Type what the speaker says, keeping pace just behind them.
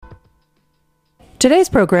Today's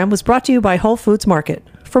program was brought to you by Whole Foods Market.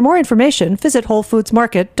 For more information, visit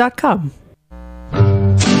WholeFoodsMarket.com.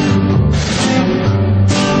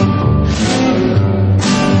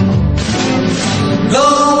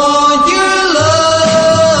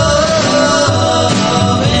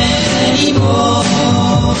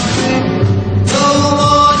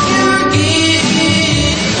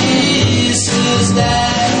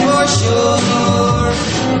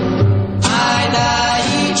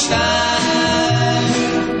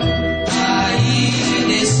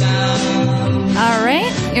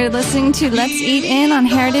 You're listening to Let's Eat In on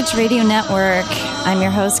Heritage Radio Network. I'm your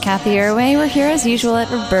host, Kathy Irway. We're here as usual at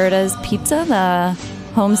Roberta's Pizza, the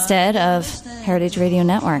homestead of Heritage Radio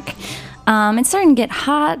Network. It's starting to get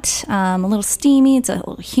hot, a little steamy. It's a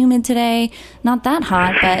little humid today. Not that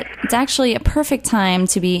hot, but it's actually a perfect time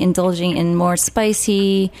to be indulging in more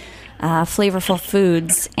spicy, flavorful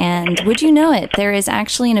foods. And would you know it, there is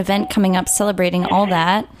actually an event coming up celebrating all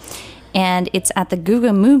that. And it's at the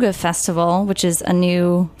Googa Mooga Festival, which is a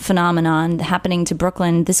new phenomenon happening to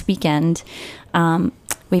Brooklyn this weekend.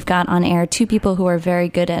 We've got on air two people who are very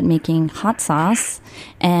good at making hot sauce.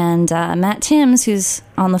 And Matt Timms, who's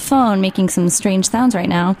on the phone making some strange sounds right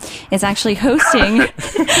now, is actually hosting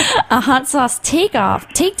a hot sauce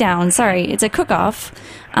takedown. Sorry, it's a cook-off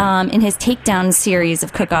in his takedown series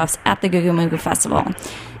of cook-offs at the Googa Mooga Festival.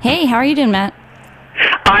 Hey, how are you doing, Matt?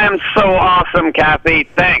 I am so awesome, Kathy.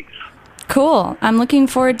 Thanks. Cool. I'm looking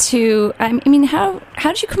forward to, I mean, how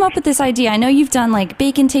did you come up with this idea? I know you've done like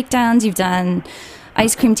bacon takedowns, you've done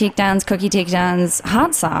ice cream takedowns, cookie takedowns,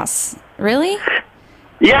 hot sauce. Really?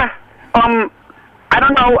 Yeah. I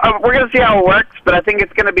don't know. We're going to see how it works, but I think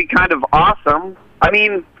it's going to be kind of awesome. I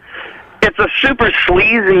mean, it's a super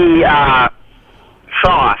sleazy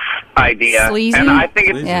sauce idea. Sleazy? And I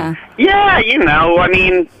think it's, yeah, you know, I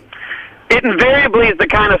mean, it invariably is the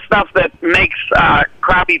kind of stuff that makes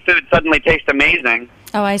crappy food suddenly taste amazing.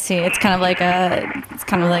 Oh, I see. It's kind of like the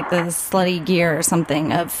slutty gear or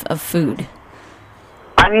something of food.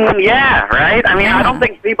 I mean, yeah, right? I mean, I don't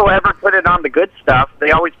think people ever put it on the good stuff.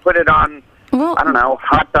 They always put it on, I don't know,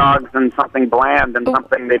 hot dogs and something bland and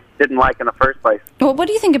something they didn't like in the first place. Well, what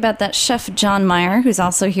do you think about that chef John Meyer, who's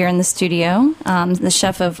also here in the studio, the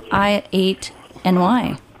chef of I Ate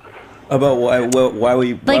NY? About why we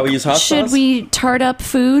use hot sauce? Should we tart up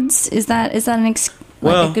foods? Is that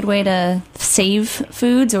a good way to save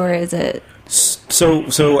foods, or is it?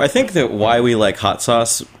 So I think that why we like hot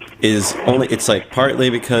sauce is it's like partly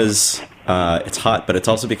because it's hot, but it's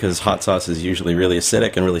also because hot sauce is usually really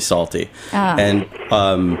acidic and really salty, and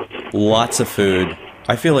lots of food.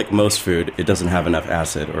 I feel like most food, it doesn't have enough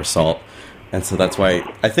acid or salt. And so that's why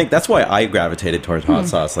I gravitated towards hot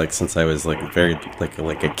sauce. Like since I was like very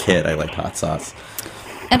like a kid, I liked hot sauce.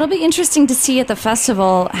 It'll be interesting to see at the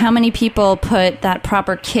festival how many people put that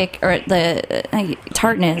proper kick or the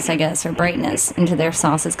tartness, I guess, or brightness into their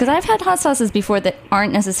sauces. Because I've had hot sauces before that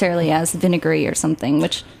aren't necessarily as vinegary or something.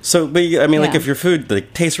 Like if your food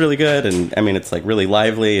like tastes really good and I mean it's like really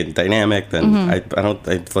lively and dynamic, then I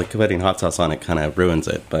like putting hot sauce on it kind of ruins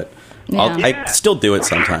it, but. Yeah. I still do it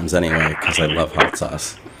sometimes anyway because I love hot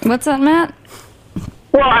sauce. What's that, Matt?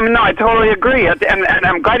 Well, I mean, no, I totally agree. And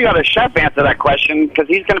I'm glad you had a chef answer that question because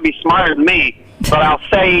he's going to be smarter than me. But I'll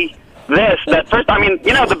say this, that first, I mean,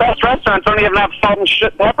 you know, the best restaurants don't even have salt and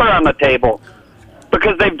pepper on the table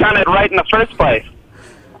because they've done it right in the first place.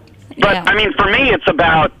 But, I mean, for me, it's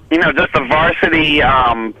about, you know, just the varsity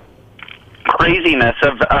craziness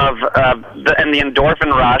of the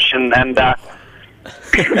endorphin rush and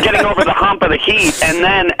getting over the hump of the heat, and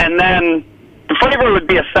then the flavor would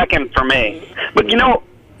be a second for me. But you know,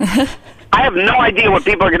 I have no idea what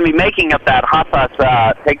people are going to be making of that hot sauce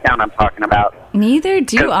takedown I'm talking about. Neither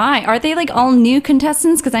do I. Are they like all new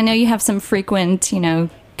contestants? Because I know you have some frequent, you know,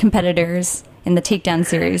 competitors in the takedown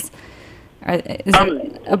series. Is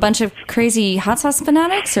it a bunch of crazy hot sauce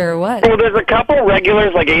fanatics, or what? Well, there's a couple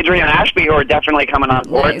regulars like Adrian Ashby who are definitely coming on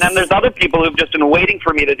board, and then there's other people who've just been waiting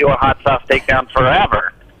for me to do a hot sauce takedown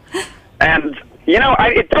forever. And, you know,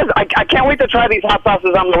 I can't wait to try these hot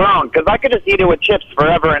sauces on their own, because I could just eat it with chips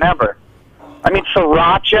forever and ever. I mean,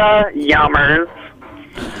 sriracha, yummers,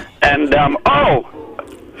 and,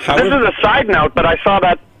 this is a side note, but I saw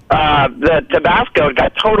that the Tabasco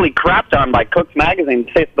got totally crapped on by Cook's Magazine.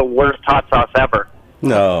 They say it's the worst hot sauce ever.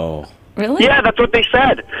 No. Really? Yeah, that's what they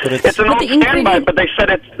said. It's an old standby, but they said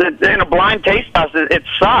it's in a blind taste test. It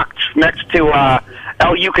sucked next to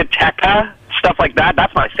El Yucateca, stuff like that.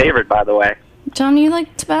 That's my favorite, by the way. John, you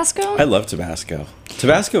like Tabasco? I love Tabasco.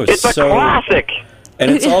 Tabasco is it's a classic.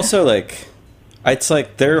 And it's also like, it's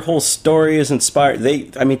like their whole story is inspired.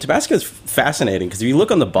 Tabasco is fascinating because if you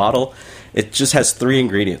look on the bottle, it just has 3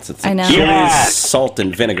 ingredients. It's I know. chilies, salt,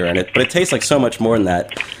 and vinegar in it, but it tastes like so much more than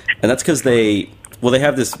that. And that's because they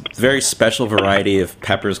have this very special variety of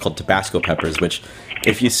peppers called Tabasco peppers, which,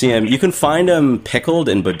 if you see them, you can find them pickled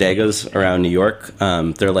in bodegas around New York.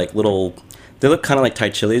 They're like they look kind of like Thai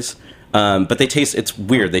chilies, but it's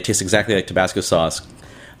weird. They taste exactly like Tabasco sauce.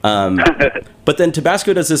 But then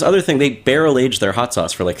Tabasco does this other thing. They barrel age their hot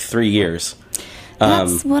sauce for like 3 years.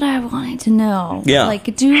 That's what I wanted to know. Yeah.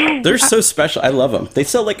 Like, they're so special. I love them. They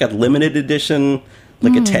sell like a limited edition,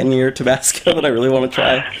 like a 10-year Tabasco that I really want to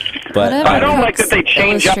try. But Whatever. I don't like that they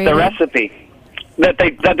change up the recipe. That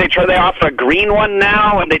they offer a green one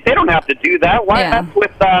now, and they don't have to do that. Why that's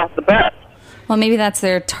with the best? Well, maybe that's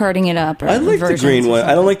their tarting it up. Or I like the green one.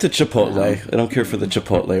 I don't like the chipotle. Oh. I don't care for the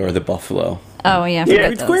chipotle or the buffalo. Oh yeah,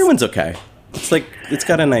 The green one's okay. It's like it's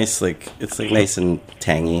got a nice it's like nice and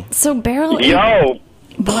tangy. So barrel.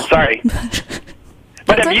 Sorry.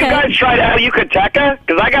 But have you guys tried El Yucateca?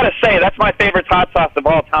 Because I gotta say that's my favorite hot sauce of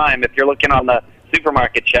all time. If you're looking on the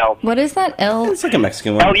supermarket shelf. What is that? It's like a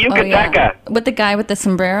Mexican one. El Yucateca. With the guy with the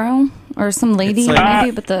sombrero or some lady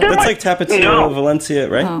maybe, but it's like Tapatio Valencia,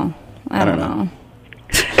 right? Oh, I don't know.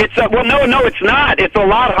 It's no, it's not. It's a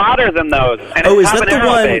lot hotter than those. And is that the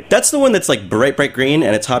one? That's the one that's like bright green,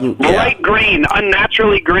 and it's hot. Bright green,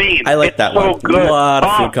 unnaturally green. I like that one. Good. A lot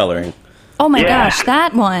of food coloring. Oh my gosh,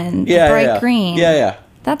 that one. Yeah, bright green. Yeah.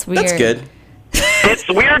 That's weird. That's good. It's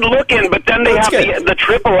weird looking, but then they have the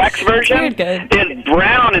Triple X version. It's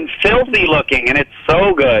brown and filthy looking, and it's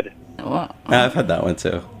so good. Well, I've had that one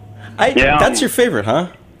too. That's your favorite,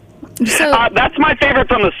 huh? So that's my favorite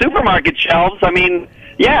from the supermarket shelves. I mean,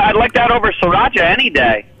 yeah, I'd like that over sriracha any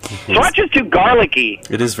day. Sriracha's too garlicky.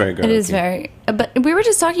 It is very garlicky. It is very. But we were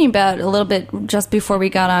just talking about a little bit just before we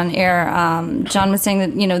got on air. John was saying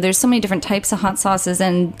that there's so many different types of hot sauces,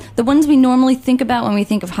 and the ones we normally think about when we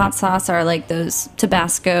think of hot sauce are like those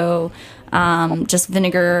Tabasco, just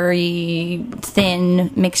vinegary,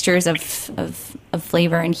 thin mixtures of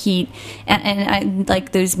flavor and heat, and I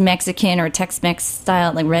like those Mexican or Tex-Mex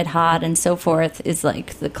style, like Red Hot and so forth, is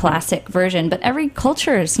like the classic version. But every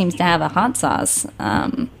culture seems to have a hot sauce,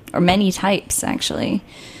 or many types actually,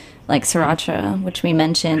 like sriracha, which we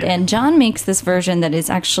mentioned. And John makes this version that is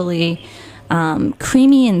actually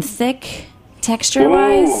creamy and thick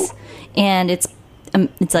texture-wise, and it's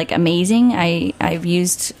like amazing. I've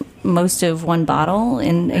used most of one bottle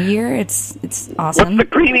in a year. It's awesome. What's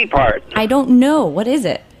the creamy part? I don't know. What is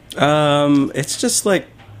it? It's just like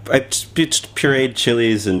it's pureed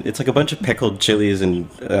chilies, and it's like a bunch of pickled chilies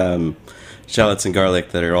and shallots and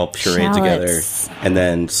garlic that are all pureed together and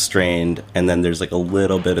then strained, and then there's like a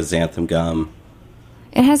little bit of xanthan gum.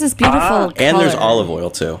 It has this beautiful color. And there's olive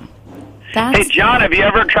oil too. Hey John, have you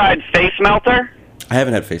ever tried Face Melter? I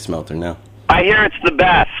haven't had Face Melter, no. I hear it's the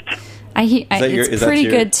best. It's pretty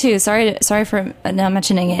good too. Sorry for not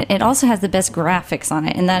mentioning it. It also has the best graphics on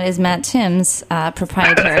it, and that is Matt Tim's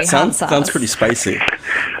proprietary hot sauce. Sounds pretty spicy.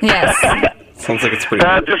 Yes. Sounds like it's pretty.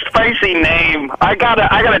 It's a spicy name. I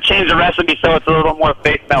gotta change the recipe so it's a little more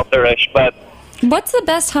Face Melter-ish. But what's the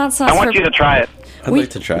best hot sauce? I want you to try it. I'd like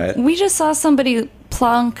to try it. We just saw somebody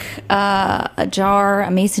plunk a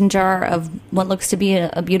mason jar of what looks to be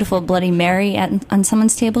a beautiful Bloody Mary on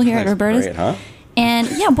someone's table here at Roberta's. Great, huh?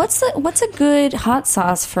 And yeah, what's a good hot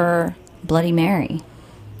sauce for Bloody Mary?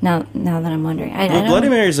 Now that I'm wondering, Bloody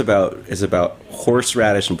Mary is about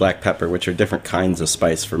horseradish and black pepper, which are different kinds of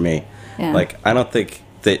spice for me. Yeah. Like I don't think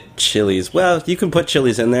that chilies. Well, you can put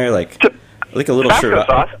chilies in there, like a little Tabasco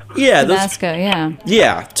sauce. Yeah, Tabasco.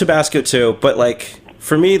 Yeah, Tabasco too. But like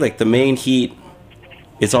for me, like the main heat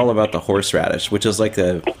is all about the horseradish, which is like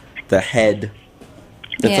the head.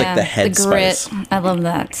 It's like the head the grit. spice. I love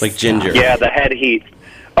that. Like ginger. Yeah, the head heat.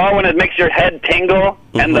 Oh, when it makes your head tingle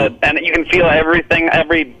and you can feel everything,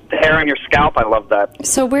 every hair on your scalp. I love that.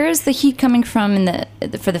 So where is the heat coming from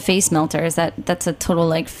for the face melter? Is that's a total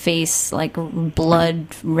like face, like blood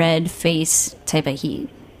red face type of heat?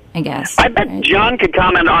 I guess. I bet John could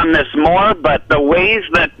comment on this more, but the ways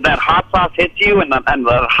that hot sauce hits you and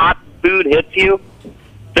the hot food hits you,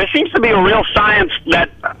 there seems to be a real science that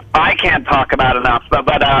I can't talk about enough. But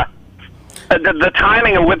the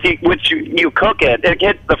timing of which you cook it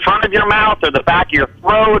hits the front of your mouth or the back of your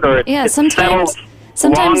throat, or sometimes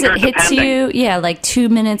it hits you, like 2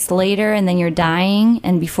 minutes later, and then you're dying,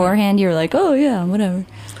 and beforehand you're like, oh yeah, whatever.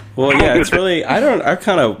 Well, yeah, it's really I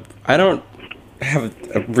don't have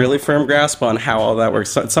a really firm grasp on how all that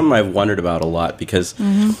works. It's something I've wondered about a lot because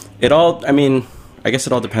I guess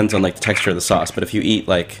it all depends on like the texture of the sauce. But if you eat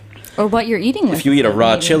like Or what you're eating with. If you eat a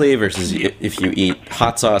raw maybe. chili versus if you eat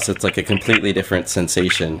hot sauce, it's like a completely different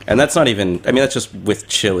sensation. And that's not even, I mean, that's just with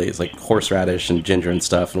chilies, like horseradish and ginger and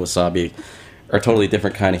stuff and wasabi are totally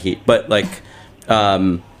different kind of heat. But like,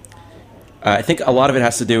 I think a lot of it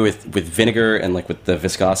has to do with vinegar and like with the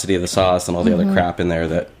viscosity of the sauce and all the other crap in there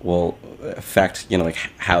that will affect, you know, like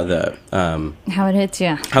how the how it hits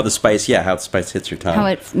you, how the spice hits your tongue, how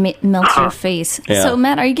it melts your face. Yeah. So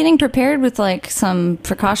Matt, are you getting prepared with like some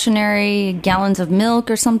precautionary gallons of milk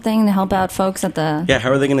or something to help out folks at the? Yeah, how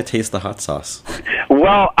are they going to taste the hot sauce?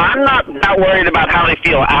 Well, I'm not that worried about how they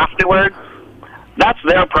feel afterwards. That's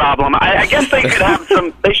their problem. I guess they could have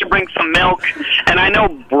some. They should bring some milk, and I know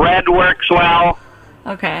bread works well.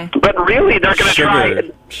 Okay. But really, they're going to try.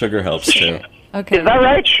 Sugar helps too. Okay. Is that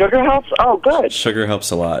right? Sugar helps? Oh, good. Sugar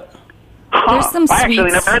helps a lot. There's some I actually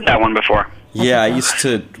sweets. never heard that one before. Yeah, I used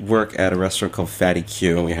to work at a restaurant called Fatty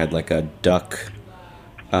Q, and we had like a duck,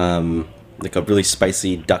 like a really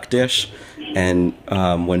spicy duck dish. And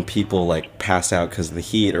when people like pass out because of the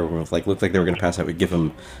heat, or like looked like they were going to pass out, we'd give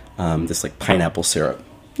them this like pineapple syrup.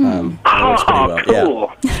 That works pretty well.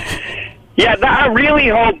 Cool. Yeah, I really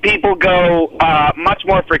hope people go much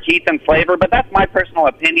more for heat than flavor, but that's my personal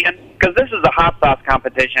opinion, because this is a hot sauce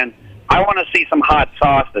competition. I want to see some hot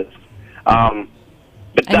sauces.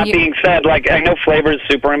 But that being said, like, I know flavor is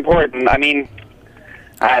super important. I mean,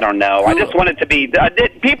 I don't know. I just want it to be...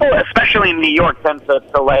 people, especially in New York, tend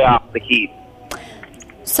to lay off the heat.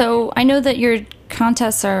 So I know that your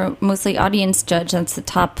contests are mostly audience judge. That's the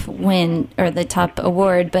top win or the top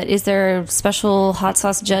award. But is there special hot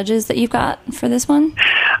sauce judges that you've got for this one?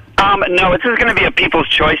 No, this is going to be a people's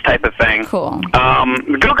choice type of thing. Cool.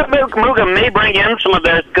 Mooga may bring in some of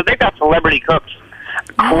theirs, because they've got celebrity cooks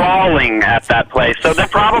crawling at that place. So they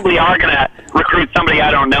probably are going to recruit somebody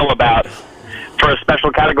I don't know about for a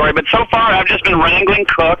special category. But so far, I've just been wrangling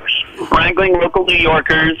cooks, wrangling local New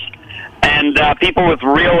Yorkers, and people with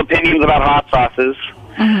real opinions about hot sauces.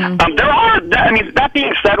 That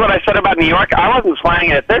being said, what I said about New York, I wasn't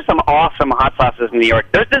slanging it. There's some awesome hot sauces in New York.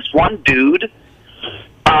 There's this one dude,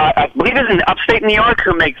 I believe it's in upstate New York,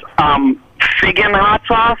 who makes Figgin hot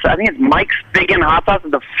sauce. I think it's Mike's Figgin hot sauce.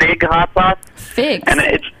 It's the Fig hot sauce. Figs. And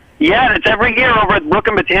it's every year over at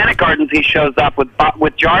Brooklyn Botanic Gardens. He shows up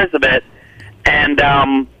with jars of it, and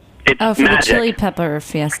it's for magic. the chili pepper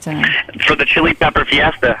fiesta. For the chili pepper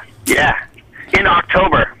fiesta, yeah, in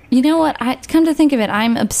October. You know what? Come to think of it,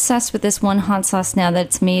 I'm obsessed with this one hot sauce now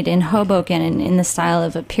that's made in Hoboken in the style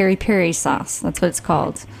of a peri-peri sauce. That's what it's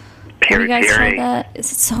called. Have you guys tried that? It's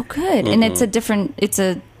so good. And it's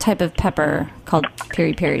a type of pepper called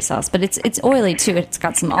peri-peri sauce. But it's oily, too. It's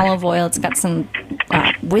got some olive oil. It's got some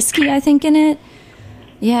whiskey, I think, in it.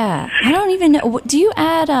 Yeah. I don't even know. Do you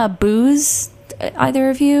add booze, either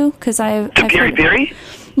of you? Because I've peri-peri?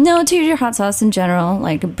 No, to your hot sauce in general,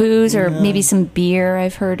 like booze or maybe some beer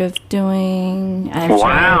I've heard of doing.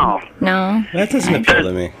 Wow. No? That doesn't appeal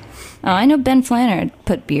to me. Oh, I know Ben Flannard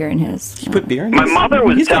put beer in his. You put beer in My his? mother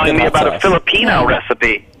was He's got telling good me hot about a sauce. Filipino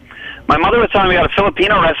recipe. My mother was telling me about a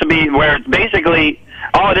Filipino recipe where it's basically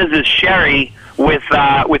all it is sherry with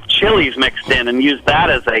chilies mixed in, and use that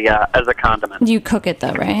as a condiment. You cook it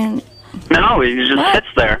though, right? No, it just sits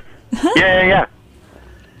there. Yeah.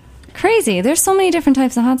 Crazy. There's so many different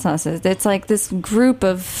types of hot sauces. It's like this group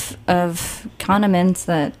of condiments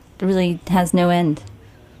that really has no end.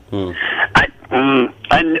 And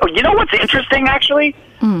you know what's interesting, actually?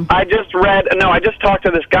 I just talked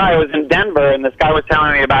to this guy who was in Denver, and this guy was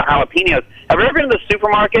telling me about jalapenos. Have you ever been to the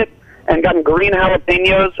supermarket and gotten green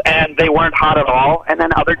jalapenos, and they weren't hot at all, and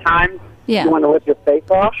then other times you want to rip your face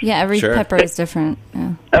off? Yeah, every pepper is different.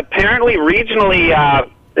 Yeah. Apparently, regionally,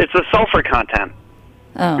 it's the sulfur content.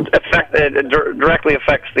 Oh. It directly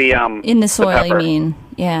affects the in the soil, the you pepper. mean?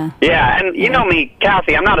 Yeah. Yeah, and you know me,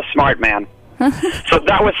 Kathy, I'm not a smart man. So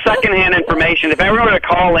that was secondhand information. If everyone were to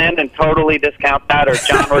call in and totally discount that, or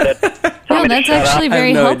John were to tell me to that's shut actually up.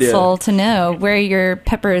 very no helpful idea. to know where your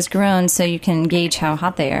pepper is grown so you can gauge how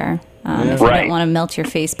hot they are. If you Right. don't want to melt your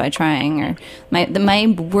face by trying. Or my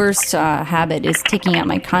worst habit is taking out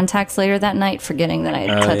my contacts later that night, forgetting that I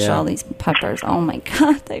had touched all these peppers. Oh my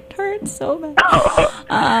God, they hurt so bad.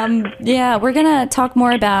 We're going to talk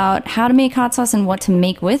more about how to make hot sauce and what to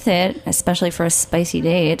make with it, especially for a spicy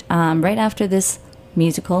date, right after this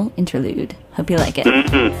musical interlude. Hope you like it.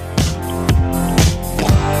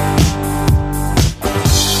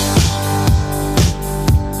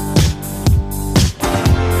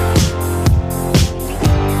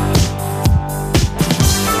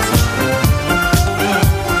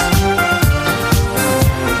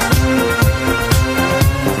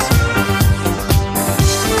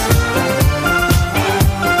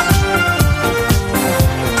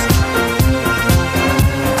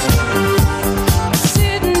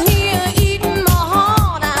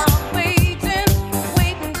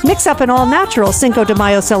 Mix up an all-natural Cinco de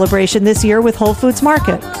Mayo celebration this year with Whole Foods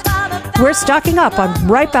Market. We're stocking up on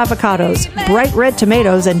ripe avocados, bright red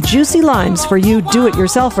tomatoes, and juicy limes for you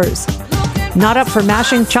do-it-yourselfers. Not up for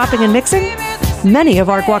mashing, chopping, and mixing? Many of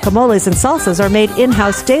our guacamoles and salsas are made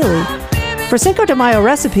in-house daily. For Cinco de Mayo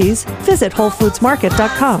recipes, visit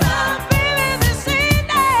WholeFoodsMarket.com.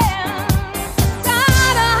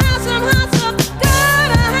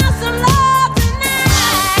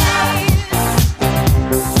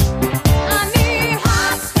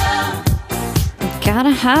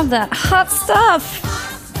 Gotta have that hot stuff.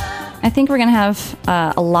 I think we're gonna have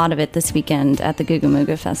a lot of it this weekend at the Googa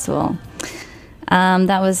Mooga Festival.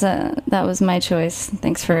 That was my choice.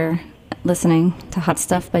 Thanks for listening to Hot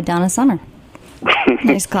Stuff by Donna Summer.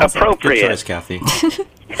 Nice classic. Appropriate. Good choice, Kathy.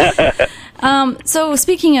 So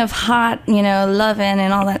speaking of hot, loving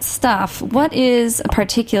and all that stuff, what is a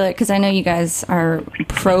particular, because I know you guys are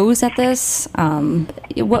pros at this,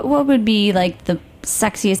 what would be like the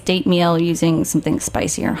sexiest date meal using something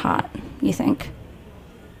spicy or hot, you think?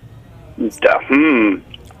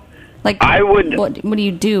 Like, I would. What do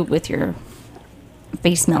you do with your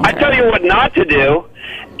face melter? I tell you what not to do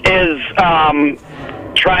is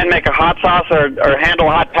try and make a hot sauce or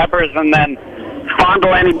handle hot peppers and then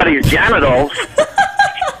fondle anybody's genitals.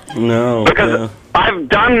 No. Because I've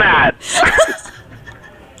done that.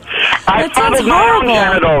 I fondled my own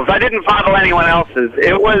genitals. I didn't fondle anyone else's.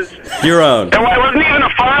 It was your own. It wasn't even a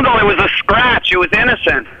fondle. It was a scratch. It was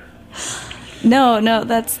innocent. No,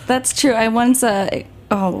 that's true. I once,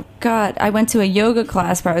 oh God, I went to a yoga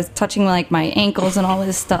class where I was touching like my ankles and all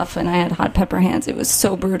this stuff, and I had hot pepper hands. It was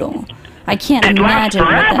so brutal. I can't imagine. It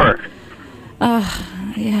lasts forever.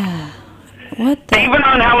 Yeah. What the? Even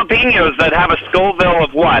on jalapenos that have a Scoville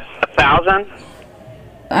of what, 1,000?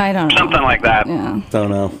 I don't know. Something like that. Yeah. Don't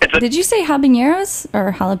know. Did you say habaneros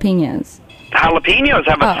or jalapenos? Jalapenos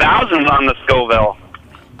have 1,000 on the Scoville.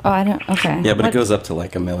 Oh, I don't. Okay. Yeah, but it goes up to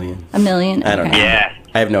like 1 million. 1 million. I don't know. Yeah.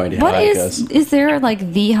 I have no idea What how that goes. is there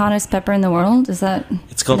like the hottest pepper in the world? Is that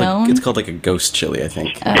It's called known? it's called like a ghost chili, I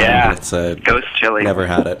think. Yeah. It's a Ghost chili. Never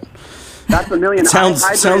had it. That's $1 million. Sounds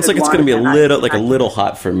like it's going to be a little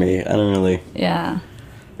hot for me. I don't really. Yeah.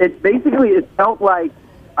 It felt like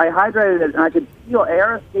I hydrated it and I could feel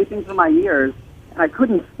air escaping from my ears and I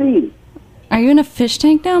couldn't see. Are you in a fish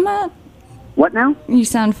tank now, Matt? What now? You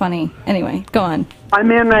sound funny. Anyway, go on. I'm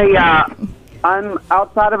in I'm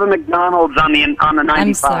outside of a McDonald's on the 95.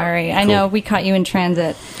 I'm sorry. I know we caught you in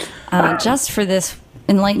transit just for this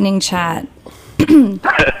enlightening chat. But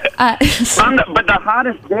the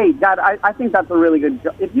hottest date, God, I think that's a really good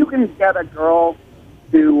job. If you can get a girl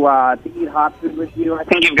to eat hot food with you, I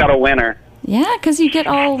think you've got a winner. Yeah, because you get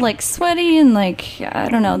all like sweaty and like, I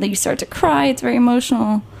don't know, that you start to cry. It's very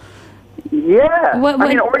emotional. Yeah.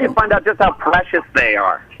 Or you find out just how precious they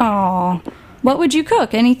are. Oh. What would you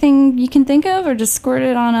cook? Anything you can think of, or just squirt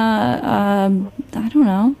it on a I don't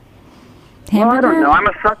know, hamburger? Well, I don't know. I'm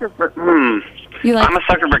a sucker for I'm a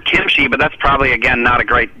sucker for kimchi, but that's probably, again, not a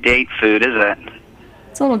great date food, is it?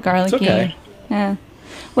 It's a little garlicky. It's okay. Yeah.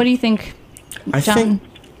 What do you think, John? I think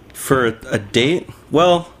for a date,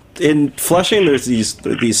 well, in Flushing, there's these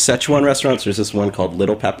Szechuan restaurants. There's this one called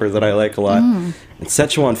Little Pepper that I like a lot. And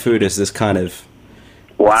Szechuan food is this kind of...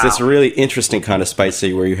 Wow. It's this really interesting kind of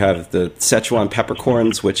spicy where you have the Szechuan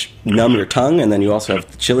peppercorns, which numb your tongue, and then you also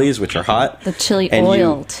have the chilies, which are hot. The chili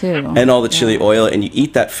oil, too. And all the chili oil, and you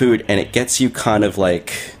eat that food, and it gets you kind of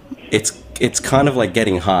like... It's kind of like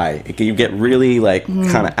getting high. You get really like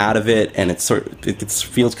kind of out of it, and it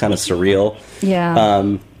feels kind of surreal. Yeah.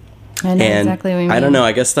 I know exactly what you mean. I don't know.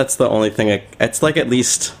 I guess that's the only thing. It's like at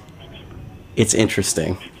least it's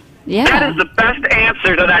interesting. Yeah. That is the best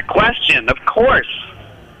answer to that question, of course.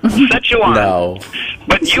 Szechuan. No.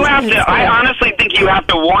 But you have to, I honestly think you have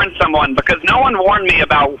to warn someone, because no one warned me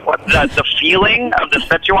about the feeling of the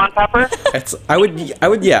Szechuan pepper. I would,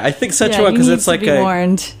 yeah. I think Szechuan because it's like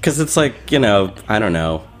because it's like, I don't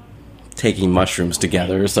know, taking mushrooms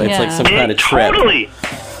together. So it's like some kind of trip. Totally.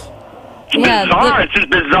 It's bizarre. It's just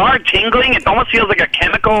bizarre tingling. It almost feels like a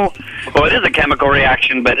chemical. Well, it is a chemical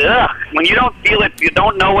reaction, but when you don't feel it, you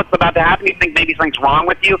don't know what's about to happen. You think maybe something's wrong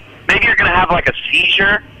with you. Maybe you're going to have like a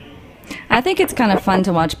seizure. I think it's kind of fun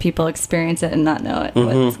to watch people experience it and not know it.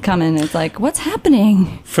 What's coming? It's like, what's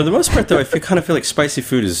happening? For the most part, though, I kind of feel like spicy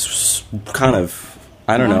food is kind of,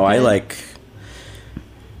 I don't know. I like.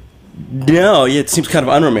 No, it seems kind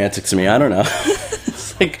of unromantic to me. I don't know.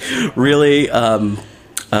 It's like really.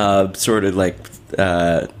 Sort of like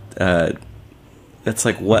it's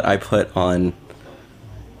like what I put on.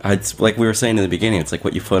 It's like we were saying in the beginning. It's like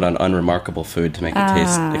what you put on unremarkable food to make it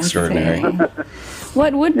taste extraordinary.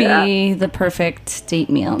 What would be the perfect date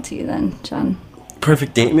meal to you then, John?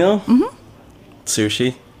 Perfect date meal? Mm-hmm.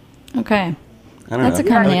 Sushi. Okay. I don't That's know. a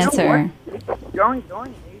common you know answer. what? Going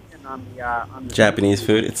Asian on the Japanese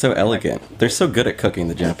food. It's so elegant. They're so good at cooking,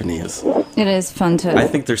 the Japanese. It is fun to I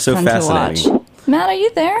think they're so fun to fascinating. watch. Matt, are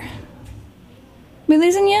you there? We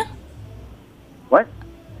losing you? What?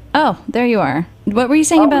 Oh, there you are. What were you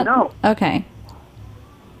saying Oh, about... no. Okay.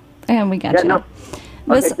 And we got Yeah, you. no.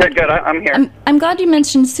 Was- Good, good. I'm here. I'm glad you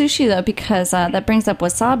mentioned sushi, though, because that brings up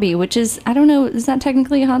wasabi, which is, I don't know, is that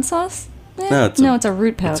technically a hot sauce? No, it's a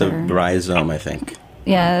root powder. It's a rhizome, I think.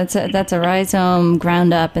 Yeah, that's a rhizome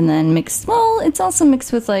ground up and then mixed. Well, it's also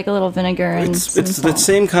mixed with like a little vinegar and It's some the salt.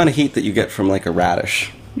 same kind of heat that you get from like a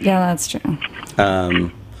radish. Yeah, that's true.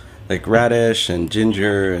 Like radish and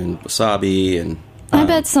ginger and wasabi and... I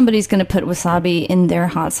bet somebody's going to put wasabi in their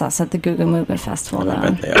hot sauce at the Guga Muga Festival, I though.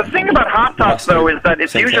 bet they The are. thing about hot sauce, though, is that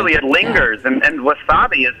it's Same usually thing. it lingers, and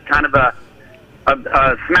wasabi is kind of a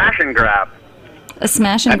smash and grab. A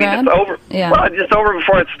smash and I mean, grab? it's over. Yeah. Well, it's just over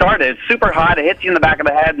before it started. It's super hot. It hits you in the back of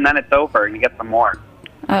the head, and then it's over, and you get some more.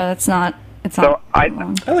 Oh, it's not So I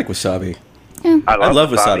wrong. I like wasabi. I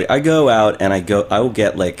love wasabi. I go out and I will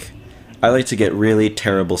get like... I like to get really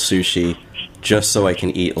terrible sushi just so I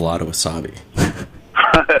can eat a lot of wasabi.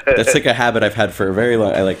 That's like a habit I've had for a very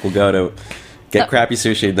long... will go to get crappy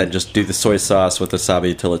sushi and then just do the soy sauce with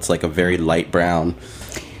wasabi till it's like a very light brown.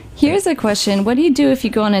 Here's a question. What do you do if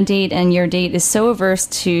you go on a date and your date is so averse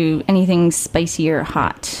to anything spicy or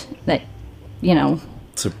hot that, you know...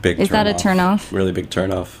 It's a big Is that a turn-off. turn-off? Really big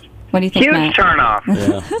turn-off. What do you think, Huge Matt? turnoff.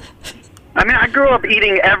 Yeah. I mean, I grew up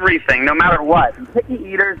eating everything, no matter what. Picky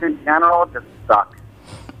eaters in general just suck.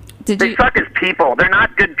 Did They you... suck as people. They're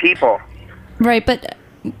not good people. Right, but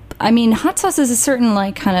I mean, hot sauce is a certain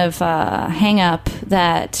like kind of hang up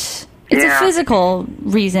that it's a physical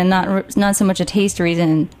reason, not so much a taste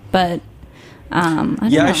reason. But I don't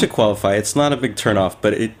know. I should qualify. It's not a big turn off,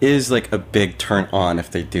 but it is like a big turn on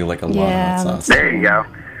if they do like a lot of hot sauce. There you go.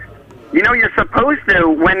 You know, you're supposed to,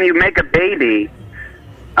 when you make a baby,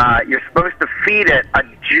 you're supposed to feed it a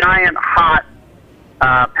giant hot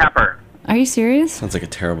pepper. Are you serious? Sounds like a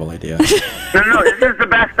terrible idea. No, this is the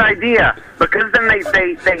best idea because then they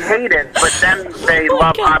hate it, but then they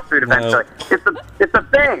love hot food eventually. It's a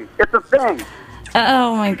thing. It's a thing.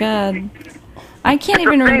 Oh my god, I can't It's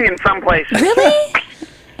a even. thing in some places. Really?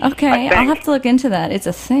 Okay, I think. I'll have to look into that. It's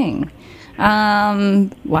a thing.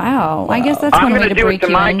 Wow. I guess that's I'm one way going to to do break it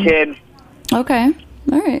to you my in. kids. Okay,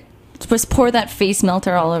 all right. Just pour that face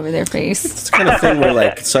melter all over their face. It's the kind of thing where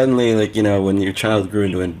like suddenly like when your child grew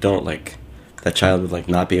into an adult, like that child would like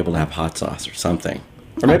not be able to have hot sauce or something,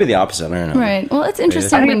 or maybe the opposite. I don't know. Right. Well, it's I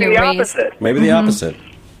interesting think when the you're raised. opposite. Maybe the opposite.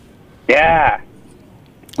 Yeah.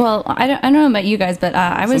 Well, I don't know about you guys, but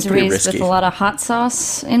I was Sounds pretty raised risky. with a lot of hot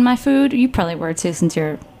sauce in my food. You probably were too, since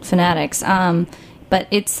you're fanatics. But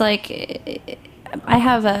it's like I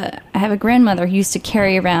have a grandmother who used to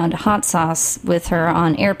carry around hot sauce with her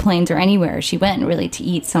on airplanes or anywhere she went, really, to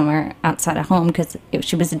eat somewhere outside of home because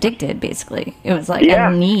she was addicted. Basically, it was like Yeah.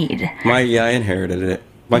 a need. I inherited it.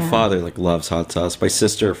 My father like loves hot sauce. My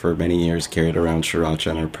sister for many years carried around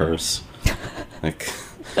sriracha in her purse. Like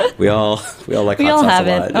we all like We hot all sauce have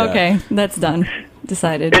a it. lot, yeah. Okay, that's done.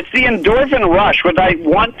 Decided. It's the endorphin rush, which I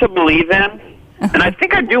want to believe in. And I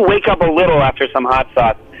think I do wake up a little after some hot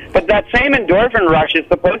sauce. But that same endorphin rush is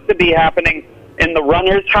supposed to be happening in the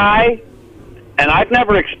runner's high. And I've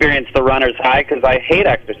never experienced the runner's high because I hate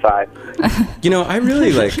exercise. I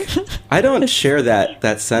really I don't share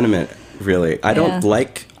that sentiment really. I don't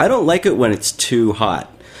like it when it's too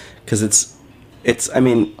hot because it's for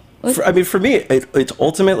me it's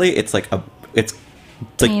ultimately it's like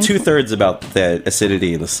 2/3 about the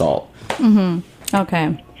acidity and the salt.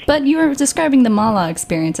 Okay. But you were describing the mala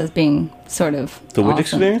experience as being sort of The what awesome.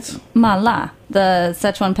 experience? Mala, the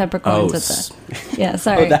Szechuan peppercorns with the... Yeah,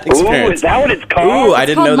 sorry. Oh, that Ooh, experience. is that what it's called? Ooh, I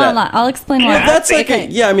didn't know that. Mala. I'll explain why. Yeah, That's like Okay.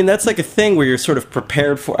 that's like a thing where you're sort of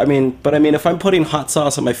prepared for. But if I'm putting hot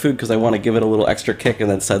sauce on my food because I want to give it a little extra kick, and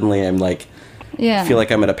then suddenly I'm like, Yeah. feel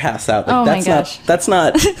like I'm gonna pass out. Like, Oh my that's gosh. That's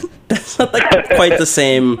not like quite the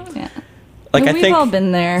same. Yeah. Like I We've think all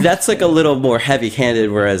been there. That's like a little more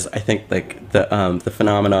heavy-handed, whereas I think like the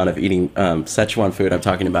phenomenon of eating Szechuan food I'm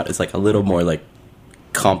talking about is like a little more like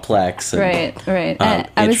complex. And, Right.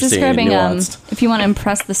 I was interesting and describing nuanced. if you want to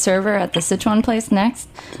impress the server at the Sichuan place next,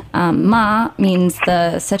 ma means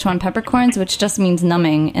the Sichuan peppercorns, which just means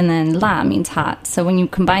numbing, and then la means hot. So when you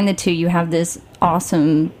combine the two, you have this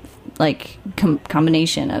awesome like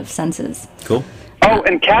combination of senses. Cool. Oh,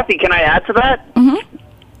 and Kathy, can I add to that? Mm-hmm.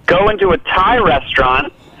 Go into a Thai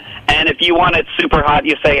restaurant, and if you want it super hot,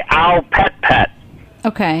 you say "Ow, pet, pet."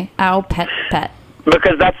 Okay. Ow, pet, pet.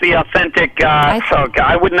 because that's the authentic.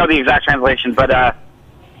 I wouldn't know the exact translation, but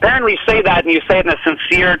apparently you say that and you say it in a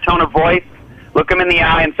sincere tone of voice. Look them in the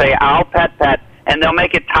eye and say, "Ow, pet, pet," and they'll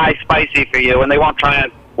make it Thai spicy for you, and they won't try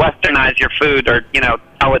and westernize your food or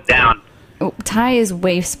dull it down. Oh, Thai is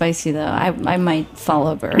way spicy though. I might fall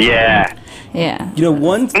over. Yeah. Yeah.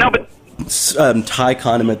 One No, but Thai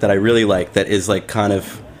condiment that I really like that is like kind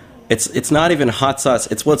of it's not even hot sauce.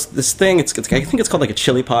 It's this thing. It's I think it's called like a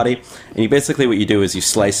chili potty. And you basically what you do is you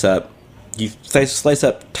slice up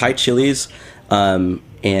Thai chilies.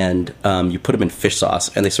 And you put them in fish sauce,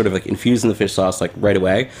 and they sort of like infuse in the fish sauce like right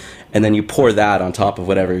away, and then you pour that on top of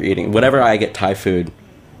whatever you're eating. Whenever I get Thai food,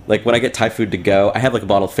 like when I get Thai food to go, I have like a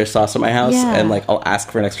bottle of fish sauce at my house, and like I'll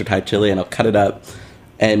ask for an extra Thai chili, and I'll cut it up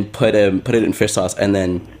and put it in fish sauce, and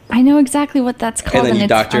then I know exactly what that's called. And then you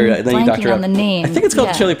doctor on the name. I think it's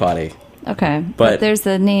called chili potty. Okay, but there's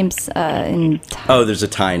the names in Thai. Oh, there's a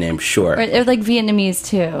Thai name, sure. Or like Vietnamese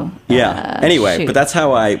too. Yeah. Anyway, but that's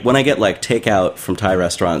how when I get like takeout from Thai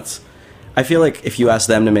restaurants, I feel like if you ask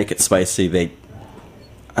them to make it spicy,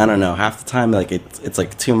 I don't know, half the time like it's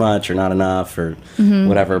like too much or not enough or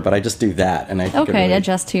whatever. But I just do that, and I think really,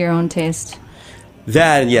 adjust to your own taste.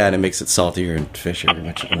 That and it makes it saltier and fishier,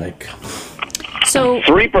 which I like. So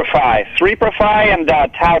 3-for-5 and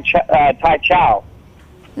Thai chow.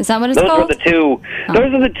 Is that what it's called?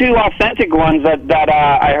 Those are the two authentic ones that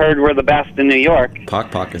I heard were the best in New York. Pak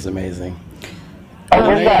Pak is amazing.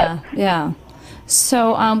 Where's that? Yeah.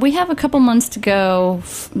 So we have a couple months to go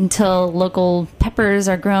until local peppers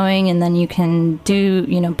are growing, and then you can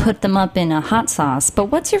put them up in a hot sauce. But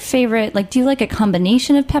what's your favorite? Like, do you like a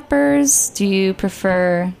combination of peppers? Do you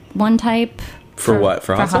prefer one type? For what?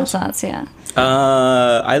 For hot sauce? Yeah.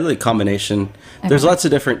 I like combination. Okay. There's lots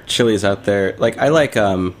of different chilies out there. Like I like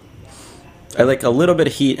a little bit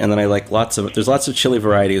of heat, and then I like there's lots of chili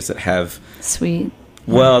varieties that have sweet.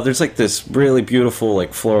 Well, there's like this really beautiful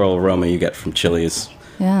like floral aroma you get from chilies.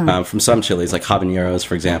 Yeah. From some chilies, like habaneros,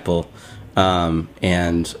 for example.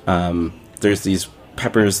 And there's these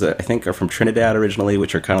peppers that I think are from Trinidad originally,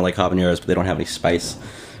 which are kind of like habaneros, but they don't have any spice.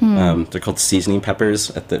 They're called seasoning peppers.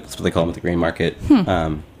 That's what they call them at the green market.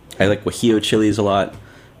 I like guajillo chilies a lot,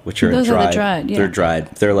 which are Those dried. Are the dried, yeah. They're dried.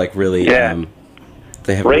 They're like really. They have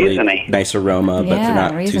raisiny. a really nice aroma, but they're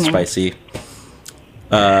not too spicy.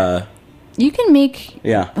 You can make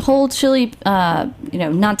whole chili,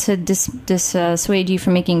 not to dissuade you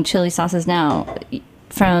from making chili sauces now,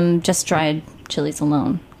 from just dried chilies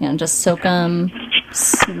alone. Just soak them,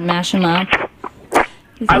 smash them up.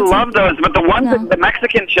 I love those, but the ones, the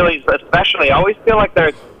Mexican chilies especially, I always feel like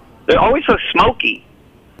they're always so smoky.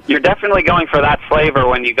 You're definitely going for that flavor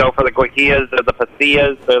when you go for the guajillas or the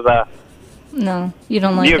pastillas or the... No, you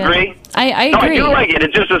don't like it. Do you agree? I agree. No, I do like it.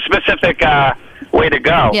 It's just a specific way to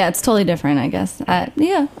go. Yeah, it's totally different, I guess. I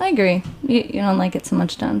agree. You don't like it so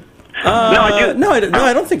much, Don. No, I do. No,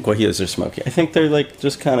 I don't think guajillas are smoky. I think they're like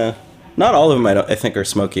just kind of... Not all of them I think are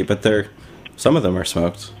smoky, but some of them are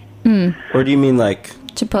smoked. Or do you mean like...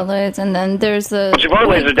 Chipotles, and then there's the...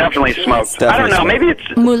 Chipotles are definitely smoked. I don't know, maybe it's...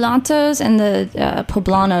 Mulattos and the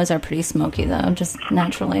poblanos are pretty smoky, though, just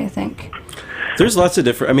naturally, I think. There's lots of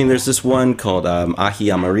different... I mean, there's this one called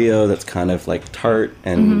ají amarillo that's kind of like tart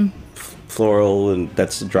and floral, and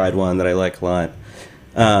that's a dried one that I like a lot.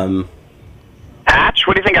 Hatch?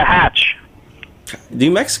 What do you think of Hatch?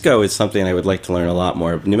 New Mexico is something I would like to learn a lot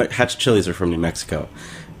more. Hatch chilies are from New Mexico.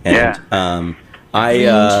 And,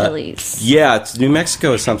 chilies. Yeah, New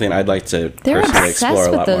Mexico is something I'd like to personally explore a lot more. They're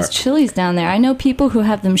obsessed with those chilies down there. I know people who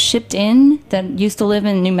have them shipped in that used to live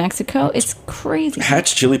in New Mexico. It's crazy.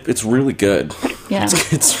 Hatch chili, it's really good. Yeah.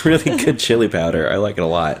 It's really good chili powder. I like it a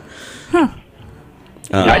lot. Huh.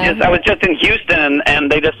 I was just in Houston,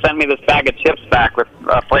 and they just sent me this bag of chips back with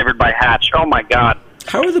flavored by Hatch. Oh, my God.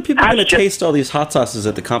 How are the people going to taste all these hot sauces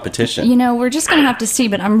at the competition? We're just going to have to see,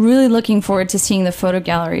 but I'm really looking forward to seeing the photo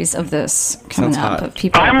galleries of this coming up. Of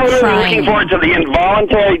people I'm really crying. looking forward to the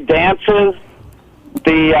involuntary dances,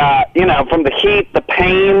 from the heat, the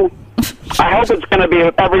pain. I hope it's going to be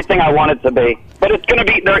everything I want it to be. But it's going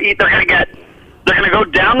to be, they're going to go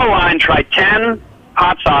down the line, try 10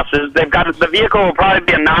 hot sauces. The vehicle will probably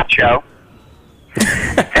be a nacho.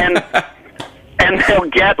 And they'll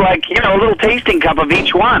get, a little tasting cup of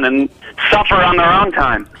each one and suffer on their own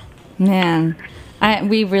time. Man,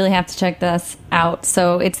 we really have to check this out.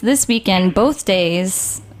 So it's this weekend, both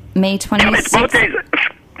days, May 26th. It's both days,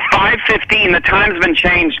 5:15. The time's been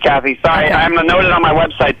changed, Kathy. Sorry, okay. I'm going to note it on my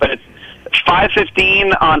website, but it's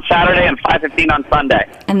 5:15 on Saturday and 5:15 on Sunday.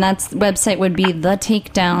 And that's website would be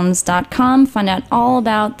thetakedowns.com. Find out all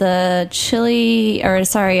about the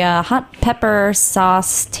hot pepper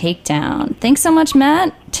sauce takedown. Thanks so much,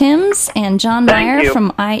 Matt, Tim's, and John Meyer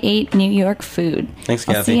from I8 New York Food. Thanks,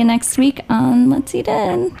 Kathy. I'll see you next week on Let's Eat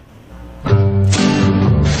In.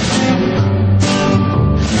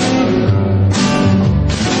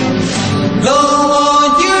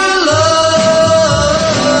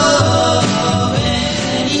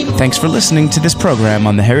 Thanks for listening to this program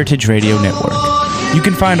on the Heritage Radio Network. You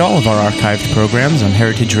can find all of our archived programs on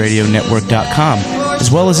heritageradionetwork.com,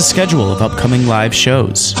 as well as a schedule of upcoming live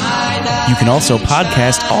shows. You can also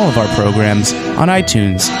podcast all of our programs on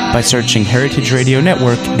iTunes by searching Heritage Radio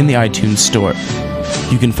Network in the iTunes Store.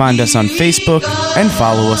 You can find us on Facebook and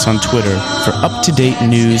follow us on Twitter for up-to-date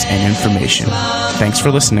news and information. Thanks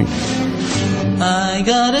for listening. I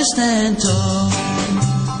gotta stand tall.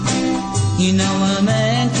 You know a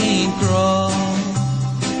man can't crawl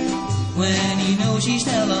when he knows she's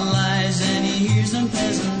telling lies and he hears them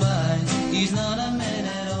passing by. He's not a